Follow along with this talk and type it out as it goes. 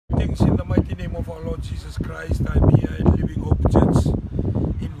mighty name of our Lord Jesus Christ, I'm here at Living Hope Church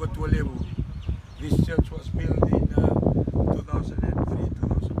in Vulaono. This church was built in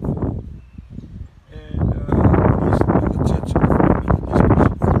 2003-2004, and it is the church of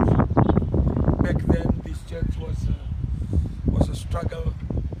Methodist Christian. Back then, this church was a struggle,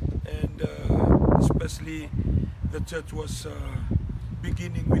 and especially the church was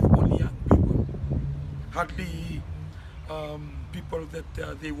beginning with only young people, hardly people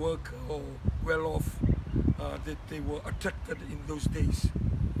that they work or well off, that they were attracted in those days.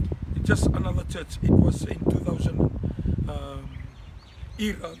 It's just another church. It was in 2000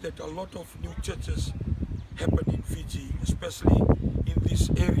 era that a lot of new churches happened in Fiji, especially in this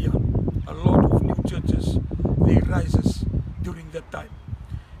area. A lot of new churches, they rises during that time.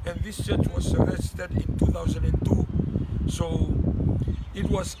 And this church was registered in 2002, so it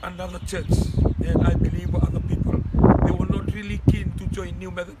was another church, and I believe other people, they were not really keen to join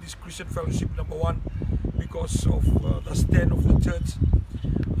New Methodist Christian Fellowship, number one, because of the stand of the church,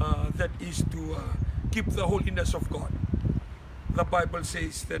 that is to keep the holiness of God. The Bible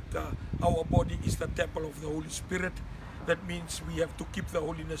says that our body is the temple of the Holy Spirit. That means we have to keep the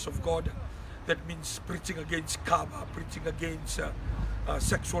holiness of God. That means preaching against kava, preaching against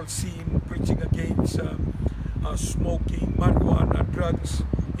sexual sin, preaching against smoking, marijuana, drugs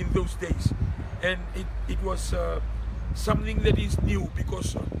in those days. And it was something that is new,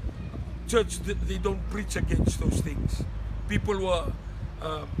 because church, they don't preach against those things. People were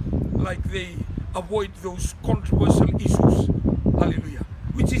like they avoid those controversial issues, hallelujah,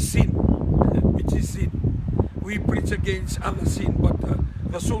 which is sin, which is sin. We preach against other sin, but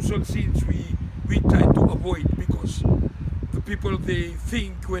the social sins we try to avoid, because the people, they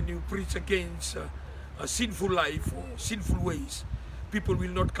think when you preach against a sinful life or sinful ways, people will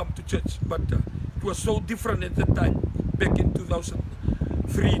not come to church. But it was so different at that time, back in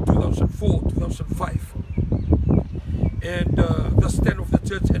 2003, 2004, 2005. And the stand of the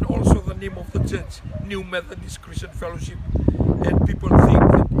church, and also the name of the church, New Methodist Christian Fellowship. And people think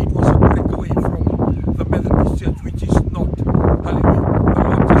that it was a breakaway from the Methodist Church, which is not. Hallelujah. The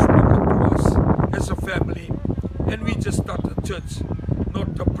Lord just spoken to us as a family, and we just started a church,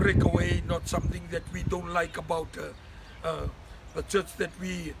 not a breakaway, not something that we don't like about the church that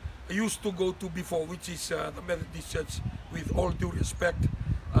we used to go to before, which is the Methodist Church. With all due respect,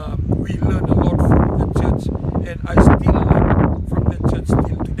 we learn a lot from the church, and I still learn from the church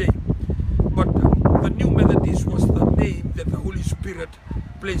till today. But the New Methodist was the name that the Holy Spirit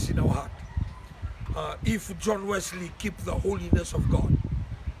placed in our heart. If John Wesley keep the holiness of God,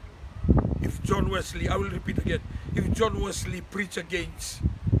 if John Wesley, I will repeat again, if John Wesley preach against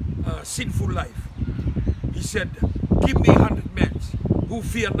sinful life, he said, give me 100 men who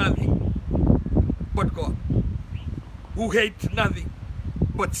fear nothing but God, who hate nothing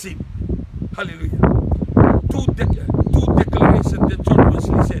but sin. Hallelujah. Two declarations that John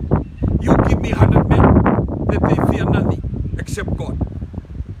Wesley said. You give me 100 men that they fear nothing except God.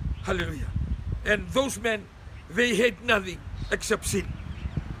 Hallelujah. And those men, they hate nothing except sin.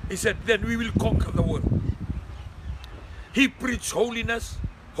 He said, then we will conquer the world. He preached holiness,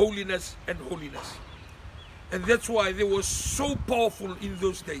 holiness, and holiness. And that's why they were so powerful in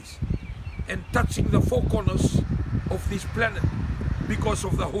those days, and touching the four corners of this planet because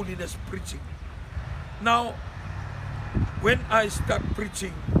of the holiness preaching. Now, when I start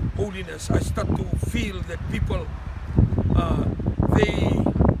preaching holiness, I start to feel that people, they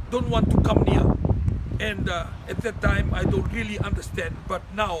don't want to come near. And at that time, I don't really understand, but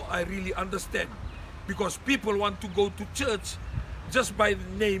now I really understand, because people want to go to church just by the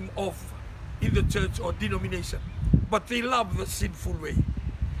name of either church or denomination, but they love the sinful way.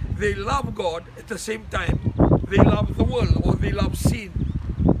 They love God, at the same time they love the world, or they love sin.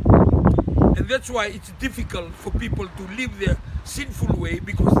 And that's why it's difficult for people to live their sinful way,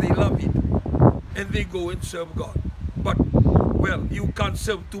 because they love it and they go and serve God. But well, you can't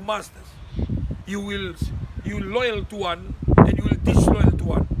serve two masters. You will loyal to one and you will disloyal to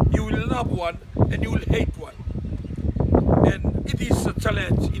one. You will love one and you will hate one. And it is a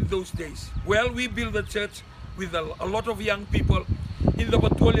challenge in those days. Well, we built a church with a lot of young people in the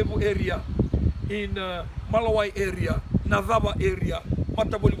Vulaono area, in Malawai area, Nadava area,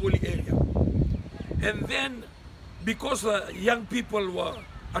 Mataboliboli area. And then, because the young people were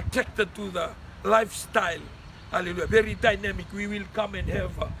attracted to the lifestyle, hallelujah, very dynamic, we will come and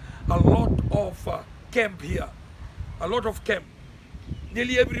have a lot of camp here, a lot of camp.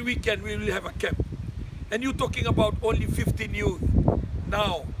 Nearly every weekend we will have a camp. And you're talking about only 15 youth,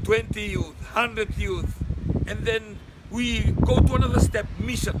 now 20 youth, 100 youth. And then we go to another step,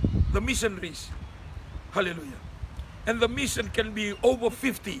 mission, the missionaries. Hallelujah. And the mission can be over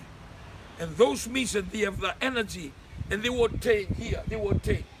 50. And those missions, they have the energy, and they will take here, they will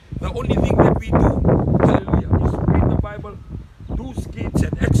take. The only thing that we do, hallelujah, is read the Bible, do skits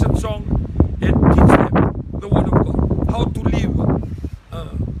and action song, and teach them the Word of God, how to live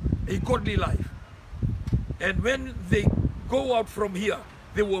a godly life. And when they go out from here,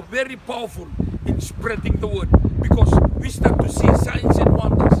 they were very powerful in spreading the Word, because we start to see signs and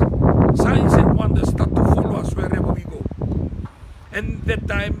wonders. Signs and wonders start to follow us wherever we go. And that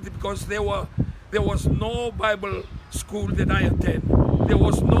time, because there was no Bible school that I attend, there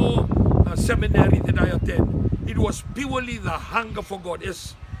was no seminary that I attend. It was purely the hunger for God.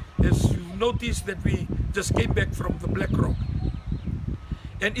 As you notice that we just came back from the Black Rock,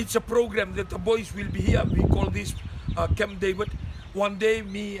 and it's a program that the boys will be here. We call this Camp David. One day,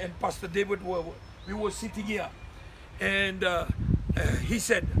 me and Pastor David we were sitting here, and he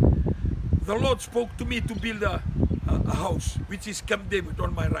said, the Lord spoke to me to build a house, which is Camp David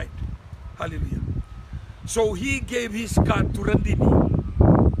on my right. Hallelujah. So he gave his card to Randini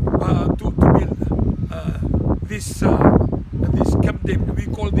to build this Camp David. We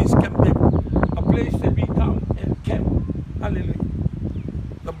call this Camp David, a place that we come and camp. Hallelujah.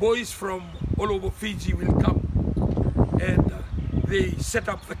 The boys from all over Fiji will come, and they set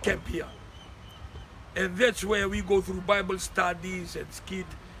up the camp here. And that's where we go through Bible studies and skit.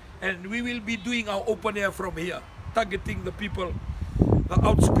 And we will be doing our open air from here, targeting the people, the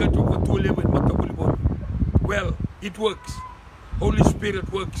outskirts of the 211 Matabulibon. Well, it works. Holy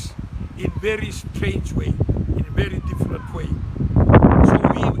Spirit works in very strange way, in a very different way. So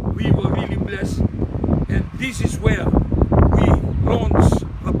we were really blessed. And this is where we launch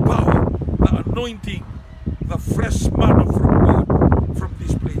the power, the anointing, the fresh manna from God from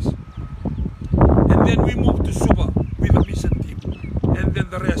this place. And then we moved to Suba with the mission team. And then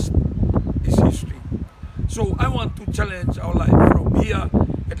the rest is history. So I want to challenge our life from here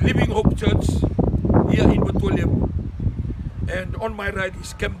at Living Hope Church, here in Batualiam. And on my right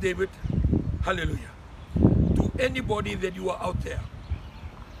is Camp David. Hallelujah. To anybody that you are out there,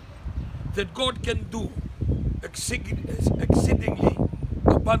 that God can do exceedingly,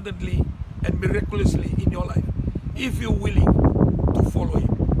 abundantly, and miraculously in your life, if you're willing to follow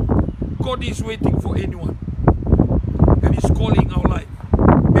Him. God is waiting for anyone, and He's calling our life.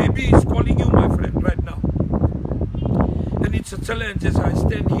 Maybe He's calling you, my friend, right now. And it's a challenge as I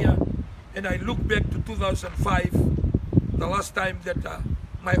stand here and I look back to 2005, the last time that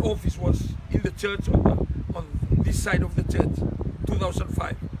my office was in the church, on this side of the church,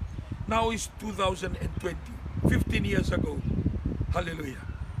 2005. Now it's 2020, 15 years ago. Hallelujah.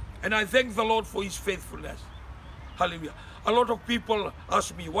 And I thank the Lord for His faithfulness. Hallelujah. A lot of people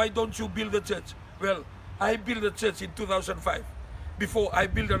ask me, why don't you build a church? Well, I built a church in 2005. Before, I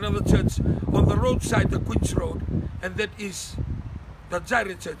built another church on the roadside, the Queen's Road, and that is the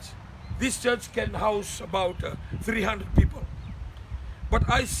Jaire Church. This church can house about 300 people. But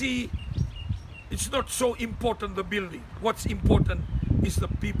I see it's not so important the building. What's important is the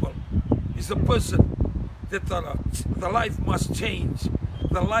people, is the person, that the life must change.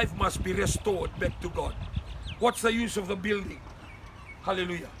 The life must be restored back to God. What's the use of the building?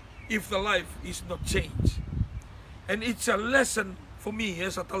 Hallelujah. If the life is not changed. And it's a lesson for me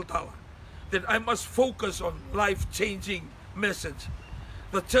as a Taltala, that I must focus on life-changing message.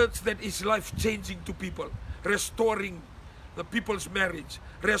 The church that is life-changing to people, restoring the people's marriage,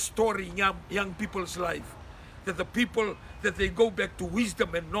 restoring young people's life. That the people, that they go back to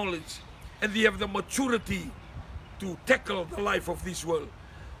wisdom and knowledge, and they have the maturity to tackle the life of this world.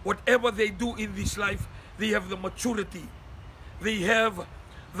 Whatever they do in this life, they have the maturity. They have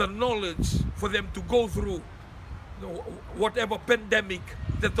the knowledge for them to go through whatever pandemic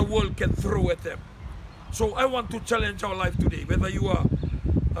that the world can throw at them. So I want to challenge our life today, whether you are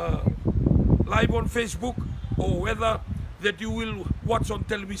live on Facebook or whether that you will watch on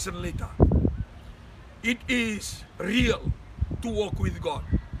television later. It is real to walk with God.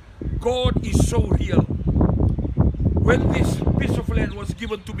 God is so real. When this piece of land was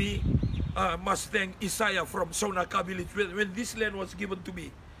given to me, I must thank Isaiah from Sonaka village. When this land was given to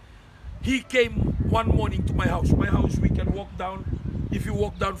me, he came one morning to my house. My house, we can walk down. If you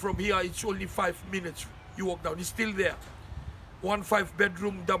walk down from here, it's only 5 minutes. You walk down, it's still there. 1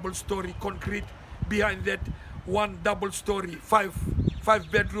 5-bedroom, double-story concrete. Behind that, 1 double-story,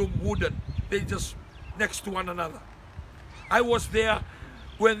 5-bedroom wooden. They just next to one another. I was there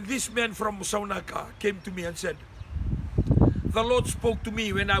when this man from Saunaka came to me and said, the Lord spoke to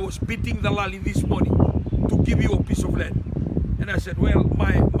me when I was beating the lali this morning to give you a piece of land. And I said, well,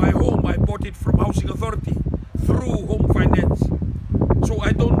 my home, I bought it from Housing Authority through Home Finance. So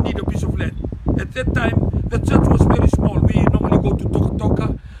I don't need a piece of land. At that time, the church was very small. We normally go to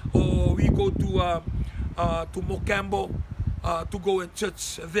Toka or we go Mocambo to go and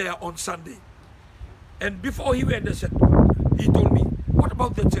church there on Sunday. And before he went, he told me, "What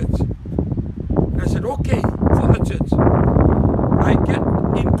about the church?" And I said, "Okay, for the church." I get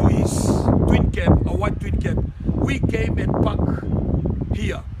into his twin cab, a white twin cab. We came and parked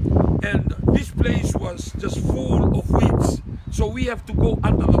here. And this place was just full of weeds. So we have to go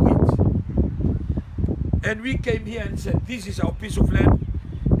under the weeds. And we came here and said, "This is our piece of land,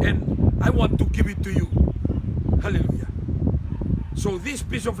 and I want to give it to you." Hallelujah. So this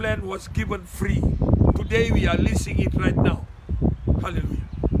piece of land was given free. Today we are leasing it right now. Hallelujah.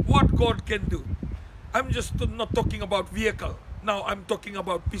 What God can do. I'm just not talking about vehicle. Now I'm talking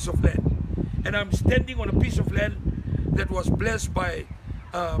about piece of land. And I'm standing on a piece of land that was blessed by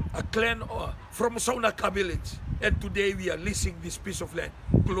a clan from Sonaka village. And today we are leasing this piece of land.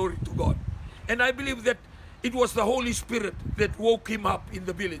 Glory to God. And I believe that it was the Holy Spirit that woke him up in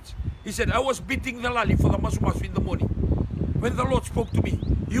the village. He said, "I was beating the lali for the masu-masu in the morning. When the Lord spoke to me,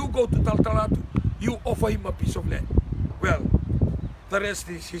 you go to Taltalatu, you offer him a piece of land." Well, the rest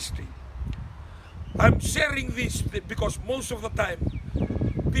is history. I'm sharing this because most of the time,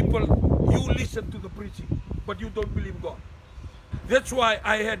 people, you listen to the preaching, but you don't believe God. That's why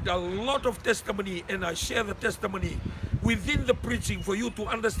I had a lot of testimony, and I share the testimony within the preaching for you to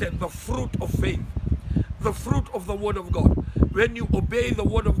understand the fruit of faith, the fruit of the Word of God. When you obey the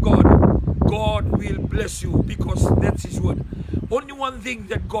Word of God, God will bless you because that's His Word. Only one thing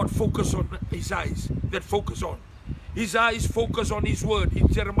that God focus on, His eyes, that focus on. His eyes focus on His Word in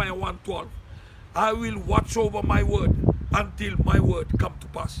Jeremiah 1:12. "I will watch over my word until my word come to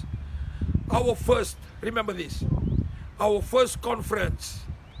pass." Our first, remember this, our first conference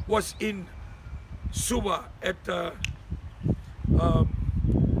was in Suba at the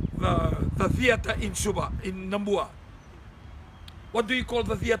theater in Suba, in Nambua. What do you call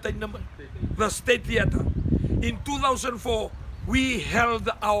the theater in Nambua? The State Theater. In 2004, we held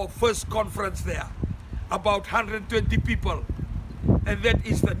our first conference there. About 120 people. And that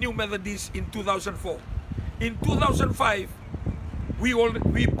is the New Methodist in 2004. In 2005, we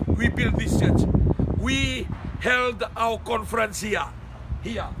built this church. We held our conference here.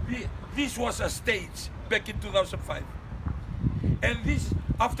 This was a stage back in 2005. And this,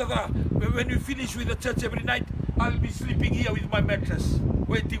 after that, when we finish with the church every night, I'll be sleeping here with my mattress,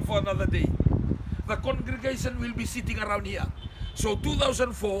 waiting for another day. The congregation will be sitting around here. So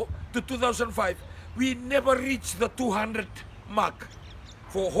 2004 to 2005, we never reached the 200 mark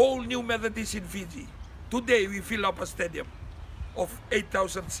for whole New Methodist in Fiji. Today we fill up a stadium of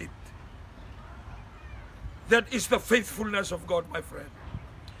 8,000 seats. That is the faithfulness of God, my friend.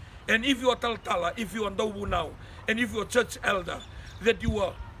 And if you are Taltala, if you are Ndobu now, and if you are church elder, that you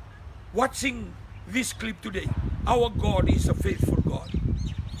are watching this clip today, our God is a faithful God.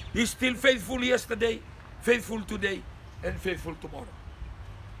 He's still faithful yesterday, faithful today, and faithful tomorrow.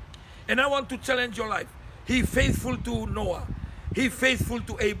 And I want to challenge your life. He faithful to Noah. He faithful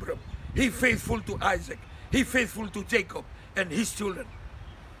to Abram. He faithful to Isaac. He faithful to Jacob and his children.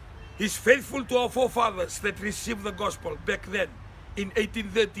 He's faithful to our forefathers that received the gospel back then in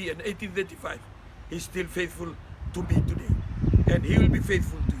 1830 and 1835. He's still faithful to me today. And he will be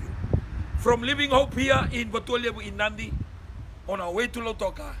faithful to you. From Living Hope here in Batualebu in Nandi, on our way to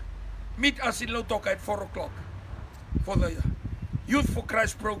Lautoka, meet us in Lautoka at 4 o'clock for the Youth for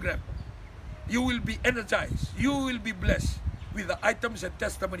Christ program. You will be energized. You will be blessed with the items and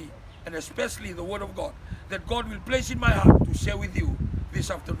testimony, and especially the Word of God that God will place in my heart to share with you this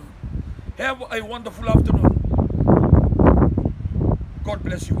afternoon. Have a wonderful afternoon. God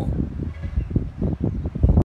bless you all.